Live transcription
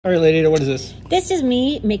All right, Lady, what is this? This is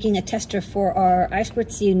me making a tester for our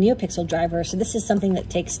I2C neopixel driver. So this is something that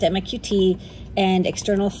takes stemma QT and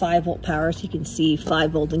external 5-volt power. So you can see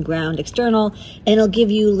 5-volt and ground external, and it'll give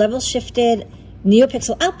you level shifted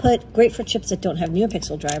neopixel output, great for chips that don't have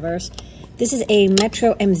neopixel drivers. This is a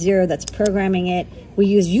Metro M0 that's programming it. We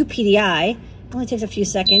use UPDI. It only takes a few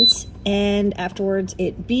seconds, and afterwards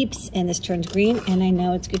it beeps and this turns green, and I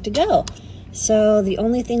know it's good to go. So the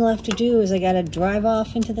only thing left to do is I gotta drive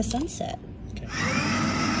off into the sunset.